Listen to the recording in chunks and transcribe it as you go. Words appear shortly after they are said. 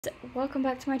Welcome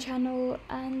back to my channel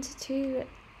and to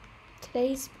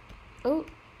today's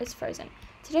it's frozen.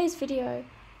 Today's video,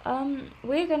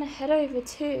 we're gonna head over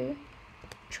to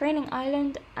Training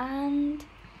Island and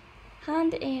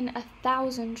hand in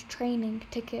 1,000 training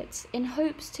tickets in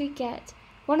hopes to get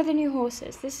one of the new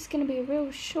horses. This is gonna be a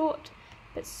real short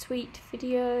but sweet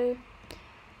video.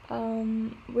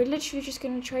 We're literally just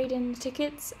gonna trade in the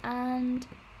tickets and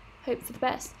hope for the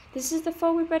best. This is the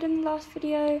foal we bred in the last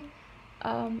video.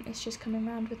 It's just coming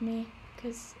around with me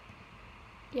because,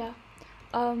 yeah,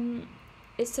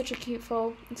 it's such a cute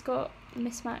foal. It's got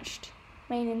mismatched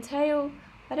mane and tail.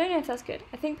 I don't know if that's good.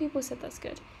 I think people said that's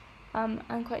good,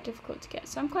 and quite difficult to get,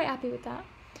 so I'm quite happy with that.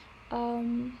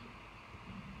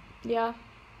 Yeah.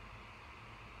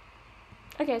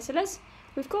 Okay, so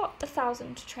we've got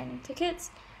 1,000 training tickets,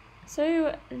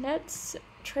 so let's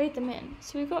trade them in.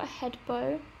 So we've got a head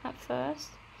bow at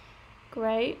first.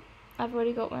 Great. I've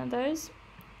already got one of those.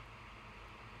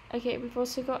 Okay, we've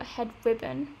also got a head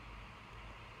ribbon.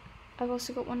 I've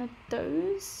also got one of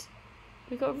those.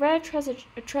 We've got a rare treasure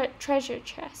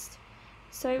chest.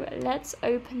 So let's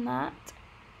open that.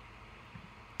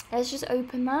 Let's just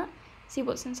open that. See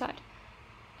what's inside.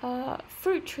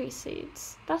 Fruit tree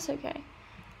seeds. That's okay.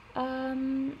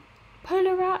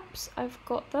 Polar wraps. I've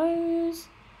got those.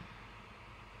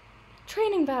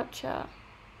 Training voucher.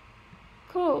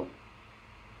 Cool.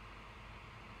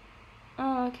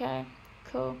 Oh, okay,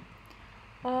 cool.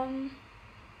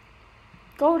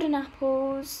 Golden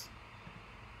apples,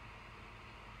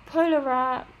 polar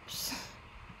wraps,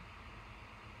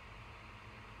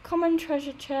 common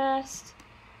treasure chest.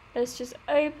 Let's just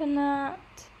open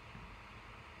that.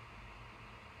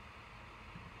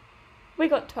 We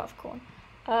got 12 corn.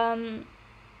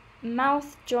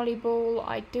 Mouth jolly ball,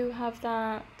 I do have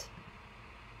that.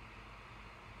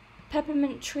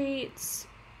 Peppermint treats.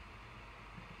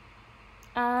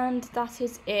 And that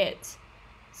is it.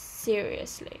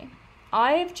 Seriously.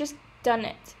 I've just done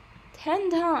it 10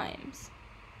 times.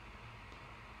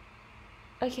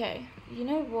 Okay, you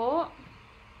know what?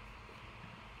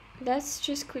 Let's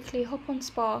just quickly hop on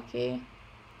Sparky.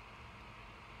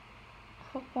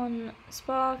 Hop on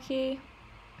Sparky.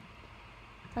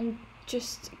 And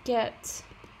just get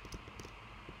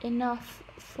enough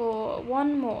for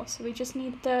one more. So we just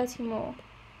need 30 more.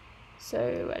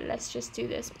 So let's just do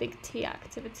this big T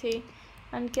activity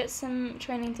and get some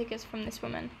training tickets from this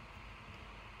woman,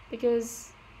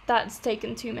 because that's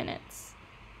taken 2 minutes.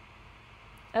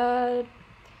 I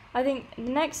think the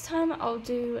next time I'll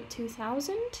do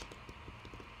 2,000.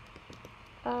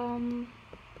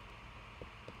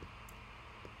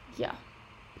 Yeah,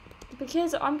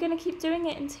 because I'm gonna keep doing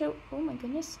it until, oh my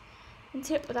goodness,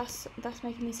 until that's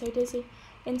making me so dizzy,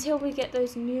 until we get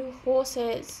those new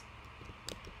horses.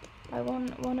 I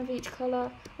want one of each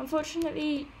colour.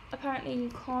 Unfortunately, apparently you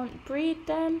can't breed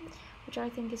them, which I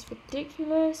think is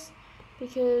ridiculous,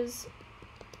 because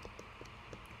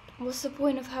what's the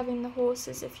point of having the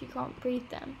horses if you can't breed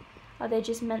them? Are they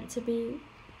just meant to be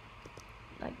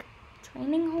like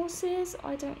training horses?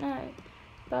 I don't know,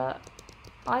 but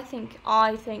I think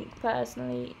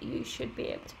personally you should be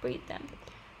able to breed them,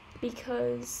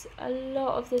 because a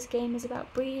lot of this game is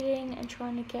about breeding and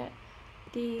trying to get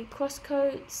the cross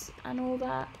coats and all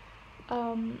that,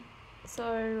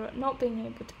 so not being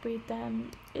able to breed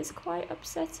them is quite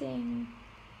upsetting.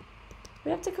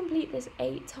 We have to complete this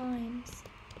 8 times.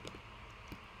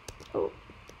 Oh,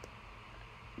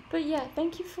 but yeah,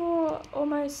 thank you for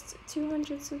almost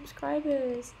 200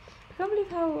 subscribers. I can't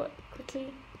believe how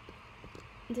quickly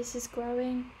this is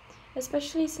growing,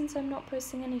 especially since I'm not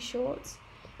posting any shorts,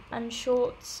 and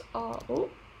shorts are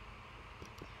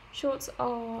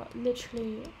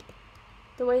literally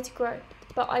the way to grow.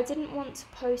 But I didn't want to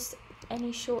post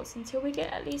any shorts until we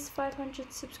get at least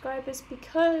 500 subscribers,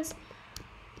 because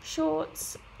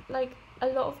shorts, like a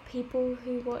lot of people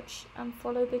who watch and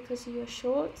follow because of your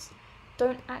shorts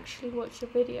don't actually watch your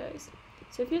videos.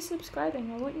 So if you're subscribing,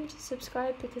 I want you to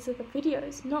subscribe because of the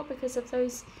videos, not because of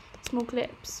those small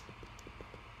clips.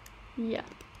 Yeah.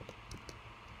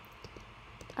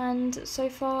 And so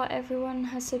far everyone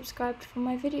has subscribed for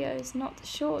my videos, not the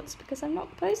shorts, because I've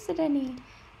not posted any,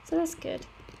 so that's good.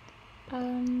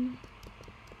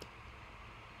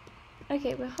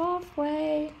 Okay, we're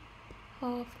halfway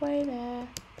there,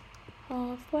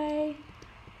 halfway.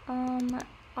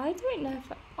 I don't know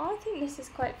if I think this is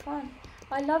quite fun.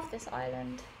 I love this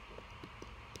island,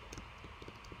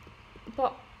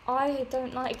 but I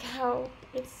don't like how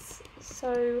it's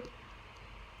so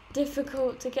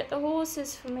difficult to get the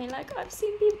horses for me. Like, I've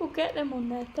seen people get them on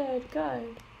their 3rd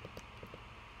go.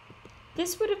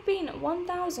 This would have been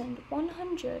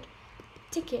 1,100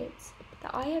 tickets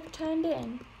that I have turned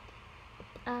in,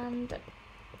 and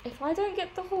if I don't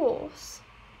get the horse,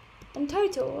 in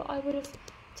total I would have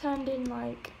turned in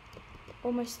like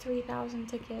almost 3,000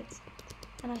 tickets,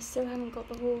 and I still haven't got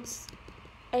the horse,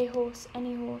 any horse.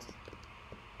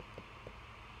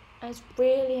 And it's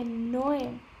really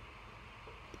annoying.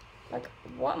 Like,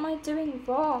 what am I doing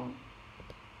wrong?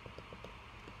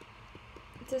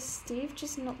 Does Steve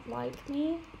just not like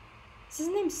me? Is his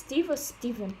name Steve or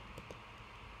Steven?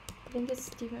 I think it's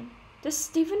Steven. Does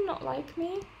Steven not like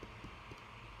me?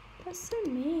 That's so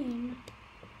mean.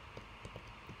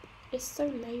 It's so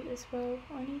late as well.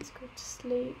 I need to go to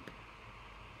sleep.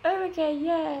 Oh, okay,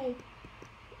 yay.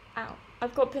 Ow.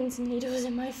 I've got pins and needles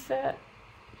in my foot.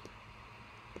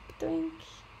 Doink.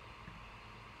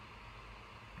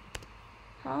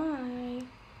 Hi.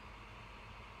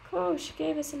 Cool, she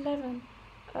gave us 11.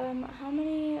 How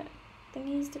many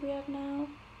thingies do we have now?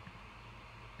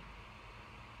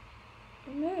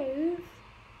 Move.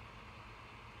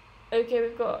 Okay,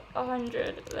 we've got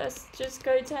 100. Let's just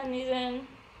go turn these in.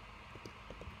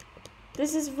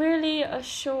 This is really a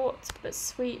short but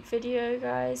sweet video,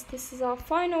 guys. This is our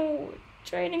final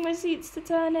training receipts to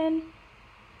turn in.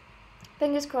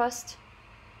 Fingers crossed.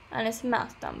 And it's a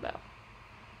math dumbbell.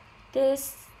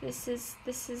 This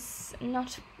is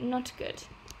not good.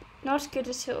 Not good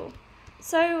at all.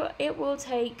 So it will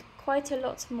take quite a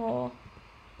lot more.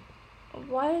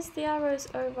 Why is the arrows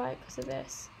right because of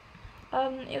this?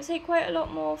 It will take quite a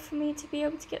lot more for me to be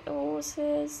able to get the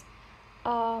horses.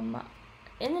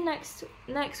 In the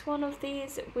next one of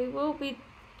these, we will be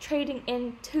trading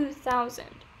in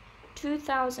 2,000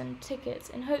 tickets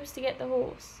in hopes to get the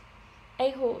horse. A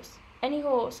horse. Any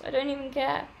horse. I don't even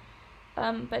care.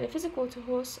 But if it's a quarter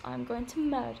horse, I'm going to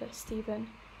murder Steven.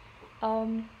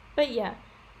 But yeah,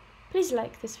 please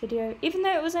like this video, even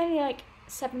though it was only like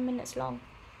 7 minutes long.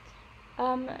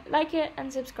 Like it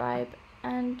and subscribe,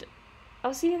 and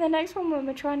I'll see you in the next one when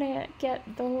we're trying to get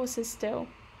the horses still.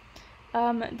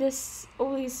 All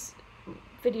these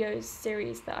videos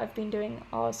series that I've been doing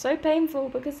are so painful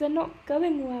because they're not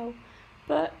going well.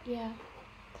 But yeah,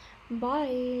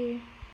 bye.